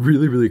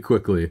really, really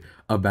quickly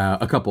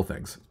about a couple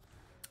things.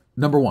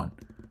 Number 1,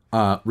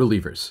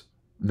 relievers.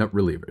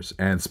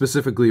 And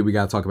specifically, we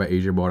got to talk about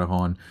Adrian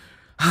Morejon.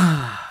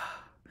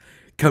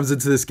 Comes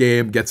into this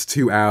game, gets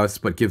 2 outs,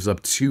 but gives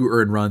up 2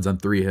 earned runs on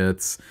 3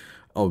 hits.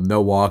 Oh,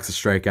 no walks, a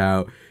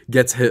strikeout.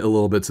 Gets hit a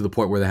little bit to the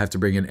point where they have to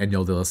bring in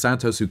Enyel de los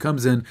Santos, who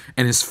comes in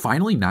and is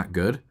finally not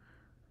good.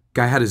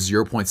 Guy had a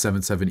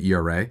 0.77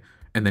 ERA,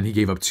 and then he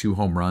gave up 2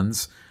 home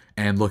runs.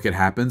 And look, it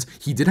happens.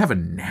 He did have a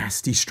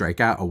nasty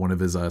strikeout on one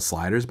of his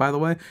sliders, by the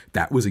way.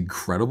 That was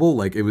incredible.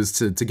 Like, it was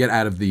to get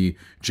out of the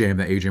jam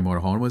that Adrian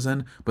Morejon was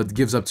in, but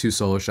gives up 2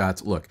 solo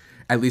shots. Look,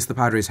 at least the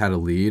Padres had a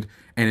lead.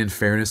 And in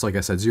fairness, like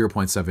I said,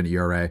 0.7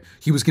 ERA.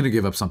 He was going to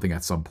give up something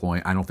at some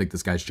point. I don't think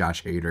this guy's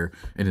Josh Hader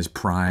in his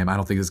prime. I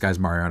don't think this guy's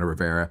Mariano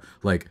Rivera.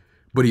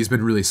 But he's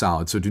been really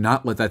solid. So do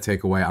not let that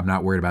take away. I'm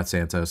not worried about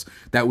Santos.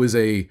 That was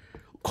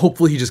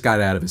hopefully he just got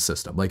it out of his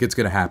system. Like, it's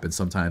going to happen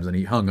sometimes, and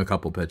he hung a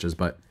couple pitches,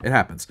 but it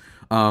happens.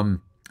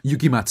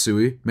 Yuki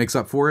Matsui makes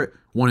up for it.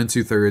 1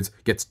 2/3,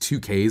 gets 2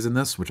 Ks in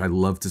this, which I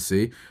love to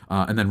see.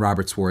 And then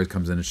Robert Suarez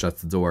comes in and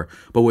shuts the door.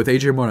 But with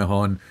Adrian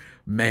Morejon,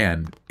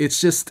 man, it's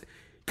just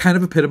kind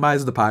of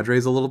epitomized the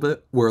Padres a little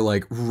bit, where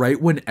like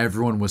right when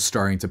everyone was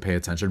starting to pay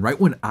attention, right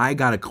when I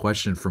got a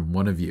question from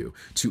one of you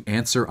to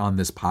answer on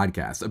this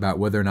podcast about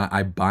whether or not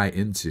I buy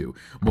into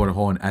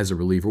Morejon as a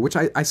reliever, which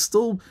I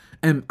still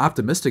am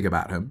optimistic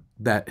about him,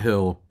 that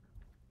he'll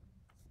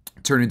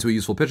turn into a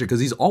useful pitcher, because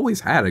he's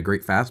always had a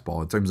great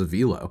fastball in terms of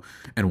velo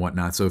and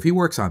whatnot. So if he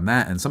works on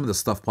that, and some of the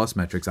stuff plus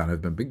metrics on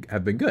it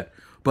have been good,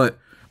 but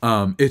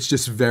it's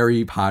just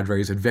very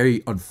Padres, and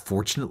very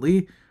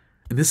unfortunately,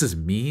 and this is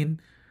mean,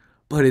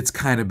 but it's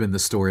kind of been the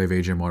story of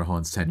Adrian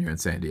Morejon's tenure in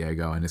San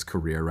Diego and his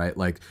career, right?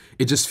 Like,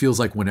 it just feels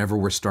like whenever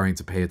we're starting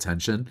to pay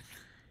attention,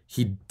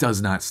 he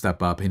does not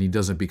step up and he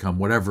doesn't become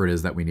whatever it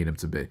is that we need him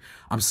to be.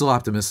 I'm still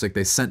optimistic.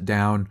 They sent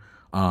down,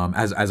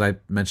 as I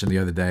mentioned the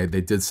other day, they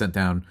did send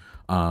down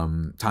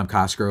Tom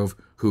Cosgrove,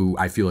 who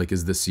I feel like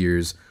is this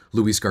year's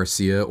Luis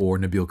Garcia or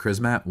Nabil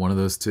Crismatt, one of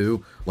those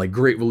two. Like,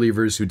 great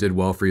relievers who did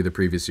well for you the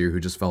previous year, who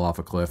just fell off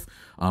a cliff.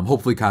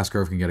 Hopefully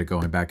Cosgrove can get it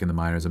going back in the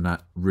minors. I'm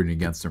not rooting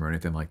against him or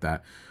anything like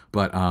that.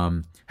 But,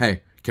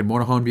 hey, can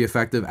Morejon be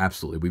effective?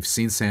 Absolutely. We've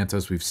seen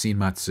Santos, we've seen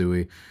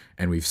Matsui,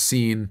 and we've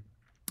seen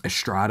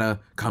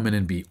Estrada come in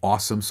and be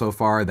awesome so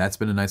far. That's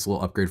been a nice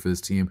little upgrade for this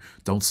team.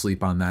 Don't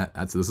sleep on that.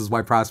 This is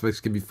why prospects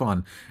can be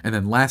fun. And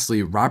then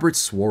lastly, Robert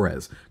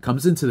Suarez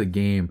comes into the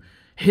game.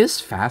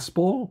 His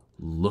fastball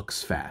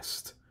looks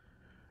fast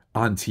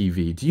on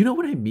TV. Do you know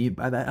what I mean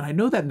by that? And I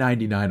know that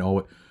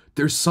 99,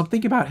 there's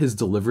something about his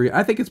delivery.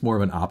 I think it's more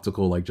of an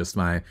optical, like just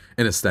an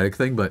aesthetic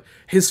thing, but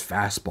his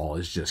fastball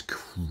is just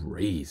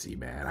crazy,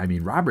 man. I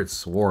mean, Robert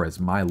Suarez,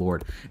 my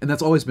lord. And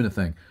that's always been a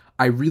thing.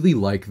 I really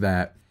like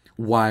that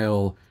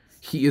while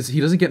he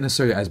doesn't get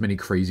necessarily as many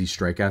crazy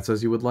strikeouts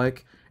as you would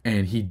like,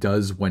 and he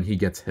does when he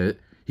gets hit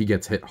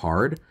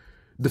hard.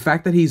 The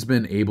fact that he's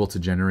been able to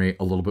generate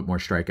a little bit more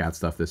strikeout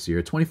stuff this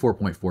year,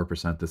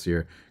 24.4% this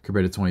year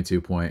compared to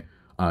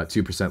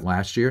 22.2%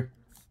 last year,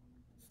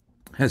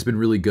 has been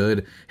really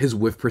good. His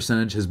whiff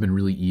percentage has been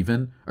really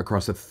even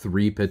across the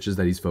 3 pitches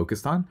that he's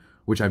focused on,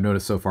 which I've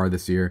noticed so far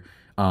this year.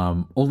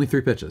 Only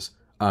 3 pitches.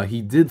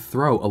 He did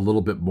throw a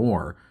little bit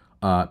more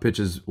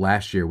pitches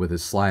last year with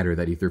his slider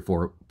that he threw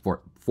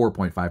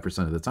 4.5%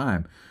 of the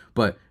time.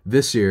 But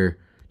this year,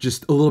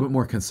 just a little bit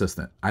more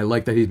consistent. I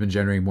like that he's been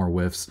generating more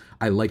whiffs.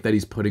 I like that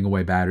he's putting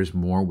away batters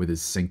more with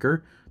his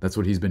sinker. That's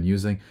what he's been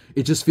using.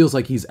 It just feels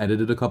like he's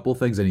edited a couple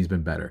things and he's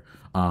been better.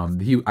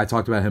 I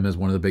talked about him as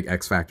one of the big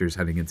X factors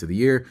heading into the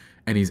year,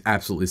 and he's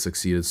absolutely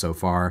succeeded so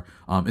far.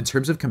 In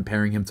terms of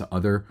comparing him to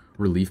other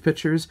relief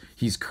pitchers,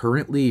 he's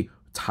currently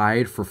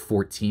tied for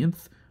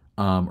 14th.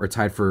 Or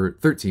tied for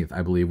 13th,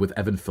 I believe, with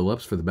Evan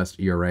Phillips for the best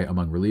ERA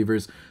among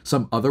relievers.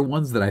 Some other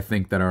ones that I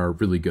think that are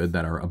really good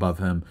that are above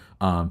him,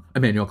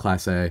 Emmanuel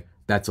Clase,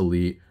 that's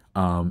elite.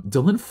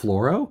 Dylan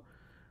Floro,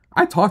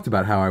 I talked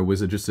about how I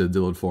was interested in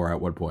Dylan Floro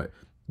at one point.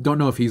 Don't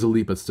know if he's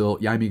elite, but still,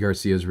 Yami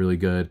Garcia is really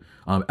good.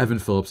 Evan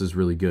Phillips is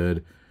really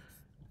good.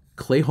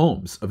 Clay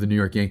Holmes of the New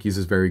York Yankees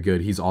is very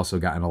good. He's also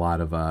gotten a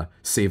lot of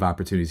save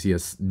opportunities. He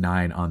has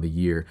 9 on the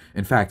year.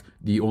 In fact,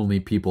 the only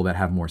people that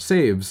have more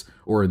saves,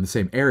 or in the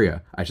same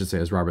area, I should say,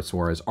 as Robert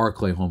Suarez, are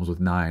Clay Holmes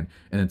with 9,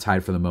 and then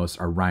tied for the most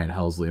are Ryan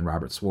Helsley and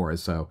Robert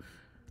Suarez. So,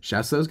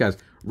 shouts to those guys.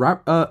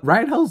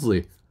 Ryan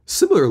Helsley,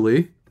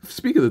 similarly,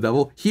 speaking of the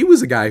devil, he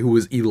was a guy who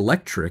was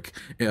electric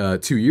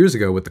 2 years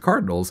ago with the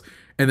Cardinals,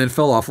 and then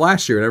fell off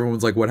last year, and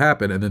everyone's like, what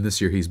happened? And then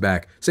this year he's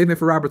back. Same thing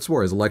for Robert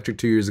Suarez. Electric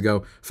 2 years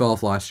ago, fell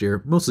off last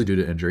year, mostly due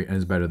to injury, and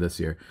is better this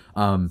year.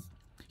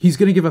 He's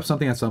going to give up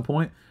something at some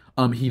point.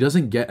 He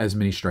doesn't get as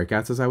many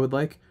strikeouts as I would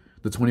like.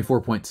 The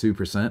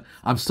 24.2%.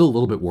 I'm still a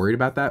little bit worried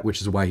about that,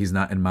 which is why he's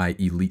not in my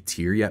elite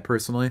tier yet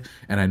personally.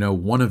 And I know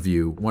one of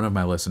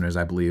my listeners,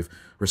 I believe,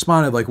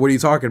 responded like, what are you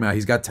talking about?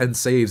 He's got 10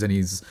 saves and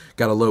he's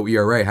got a low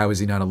ERA. How is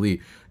he not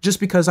elite? Just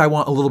because I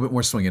want a little bit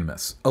more swing and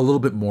miss. A little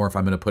bit more if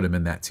I'm going to put him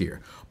in that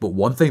tier. But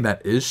one thing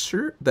that is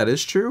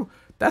true,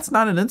 that's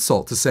not an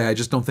insult to say I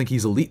just don't think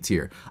he's elite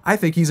tier. I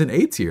think he's an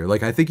A tier.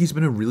 Like, I think he's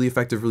been a really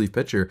effective relief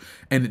pitcher,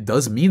 and it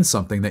does mean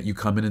something that you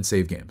come in and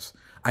save games.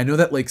 I know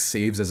that like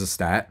saves as a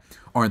stat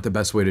aren't the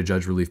best way to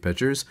judge relief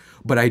pitchers,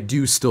 but I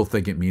do still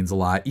think it means a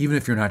lot, even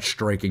if you're not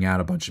striking out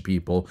a bunch of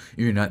people,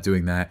 you're not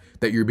doing that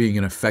you're being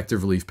an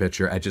effective relief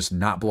pitcher at just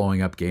not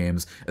blowing up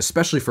games,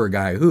 especially for a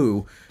guy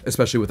who,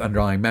 especially with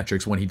underlying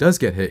metrics, when he does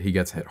get hit, he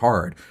gets hit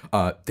hard.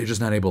 They're just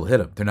not able to hit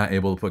him. They're not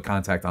able to put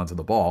contact onto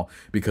the ball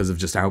because of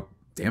just how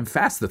damn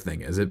fast the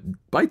thing is. It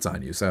bites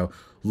on you. So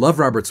love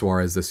Robert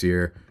Suarez this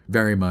year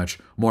very much.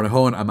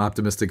 Morejon, I'm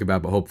optimistic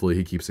about, but hopefully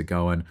he keeps it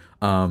going.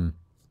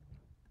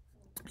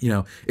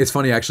 It's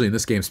funny actually in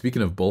this game,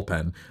 speaking of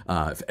bullpen,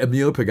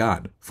 Emilio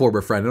Pagan,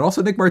 former friend, and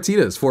also Nick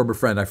Martinez, former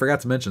friend, I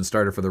forgot to mention,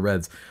 starter for the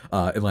Reds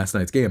in last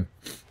night's game.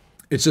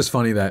 It's just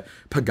funny that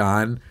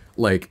Pagan,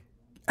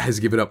 has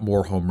given up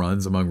more home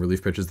runs among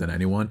relief pitchers than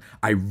anyone.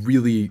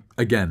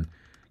 Again,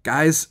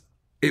 guys,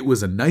 it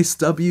was a nice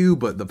W,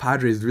 but the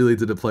Padres really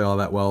didn't play all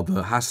that well.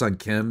 The Ha-Seong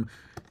Kim,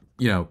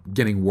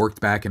 getting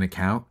worked back in a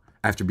count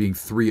after being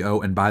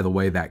 3-0, and by the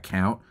way, that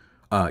count,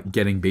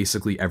 getting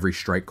basically every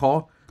strike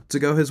call to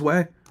go his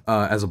way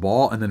as a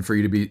ball, and then for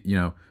you to be,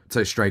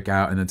 to strike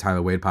out, and then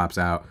Tyler Wade pops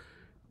out.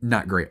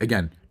 Not great.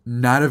 Again,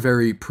 not a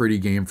very pretty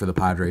game for the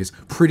Padres.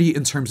 Pretty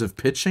in terms of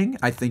pitching,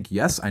 I think,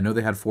 yes. I know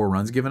they had 4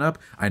 runs given up.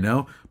 I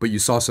know, but you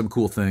saw some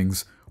cool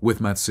things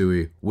with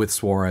Matsui, with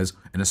Suarez,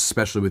 and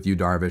especially with Yu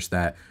Darvish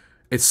that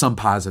it's some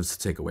positives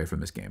to take away from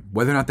this game.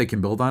 Whether or not they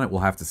can build on it, we'll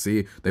have to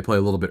see. They play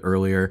a little bit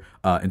earlier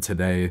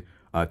today,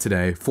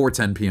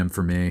 4:10 p.m.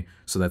 for me.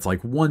 So that's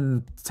like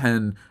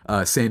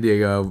 1:10 San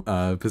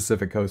Diego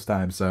Pacific Coast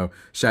time. So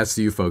shouts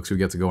to you folks who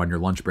get to go on your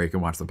lunch break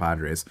and watch the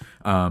Padres.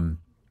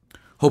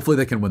 Hopefully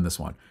they can win this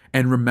one.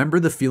 And remember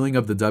the feeling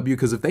of the W,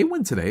 because if they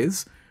win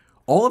today's,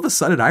 all of a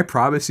sudden, I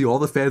promise you, all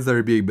the fans that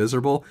are being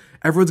miserable,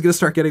 everyone's going to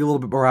start getting a little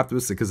bit more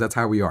optimistic because that's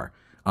how we are.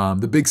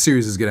 The big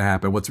series is going to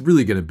happen. What's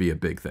really going to be a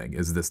big thing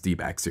is this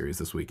D-back series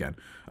this weekend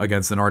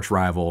against an arch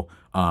rival,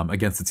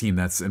 against a team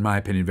that's, in my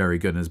opinion, very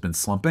good and has been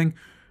slumping,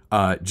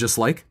 just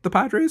like the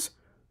Padres,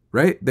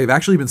 right? They've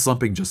actually been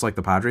slumping just like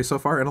the Padres so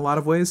far in a lot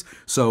of ways.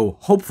 So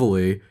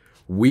hopefully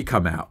we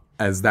come out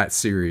as that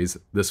series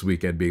this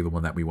weekend being the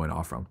one that we went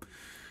off from.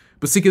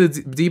 But speaking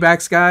of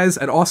D-backs, guys,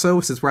 and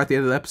also, since we're at the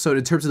end of the episode,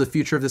 in terms of the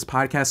future of this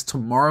podcast,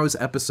 tomorrow's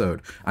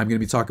episode, I'm going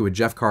to be talking with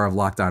Jeff Carr of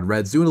Locked On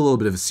Reds, doing a little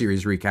bit of a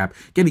series recap,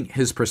 getting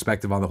his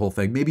perspective on the whole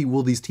thing. Maybe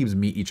will these teams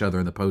meet each other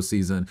in the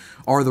postseason?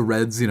 Are the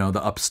Reds,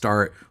 the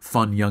upstart,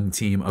 fun, young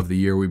team of the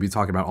year? We'll be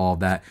talking about all of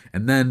that.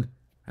 And then,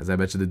 as I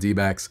mentioned, the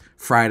D-backs,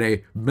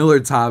 Friday,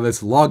 Millard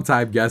Thomas,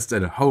 longtime guest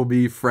and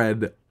homie,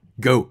 friend,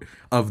 GOAT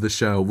of the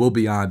show, will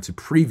be on to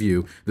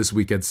preview this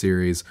weekend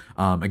series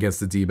against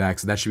the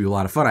D-backs. That should be a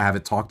lot of fun. I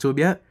haven't talked to him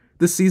yet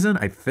this season,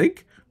 I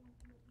think.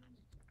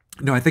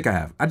 No, I think I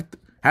have.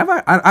 Have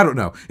I? I don't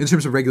know. In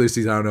terms of regular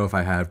season, I don't know if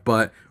I have,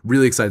 but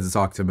really excited to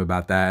talk to him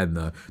about that and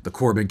the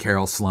Corbin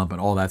Carroll slump and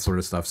all that sort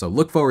of stuff. So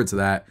look forward to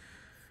that.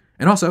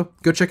 And also,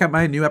 go check out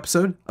my new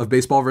episode of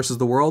Baseball versus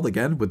the World,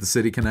 again, with the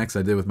City Connects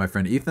I did with my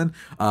friend Ethan.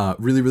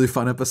 Really, really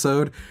fun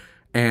episode.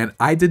 And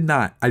I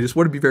just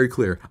want to be very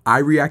clear, I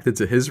reacted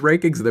to his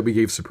rankings and then we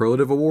gave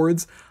superlative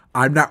awards.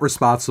 I'm not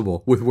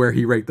responsible with where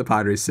he ranked the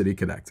Padres City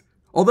Connect.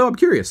 Although I'm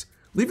curious,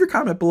 leave your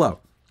comment below.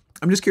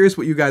 I'm just curious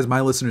what you guys,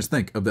 my listeners,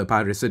 think of the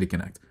Padres City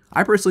Connect.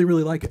 I personally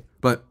really like it,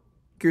 but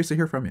curious to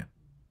hear from you.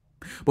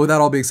 But with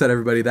that all being said,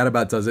 everybody, that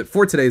about does it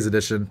for today's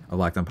edition of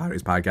Locked On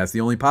Padres podcast,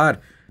 the only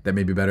pod that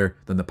may be better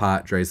than the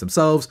Padres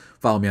themselves.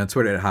 Follow me on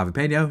Twitter at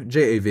Javipeno,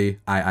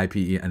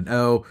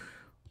 JAVIIPENO.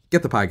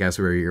 Get the podcast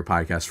wherever you get your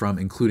podcast from,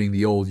 including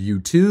the old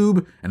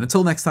YouTube. And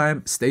until next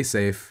time, stay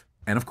safe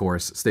and, of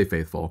course, stay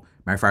faithful.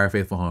 My Fire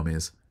Faithful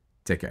homies,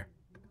 take care.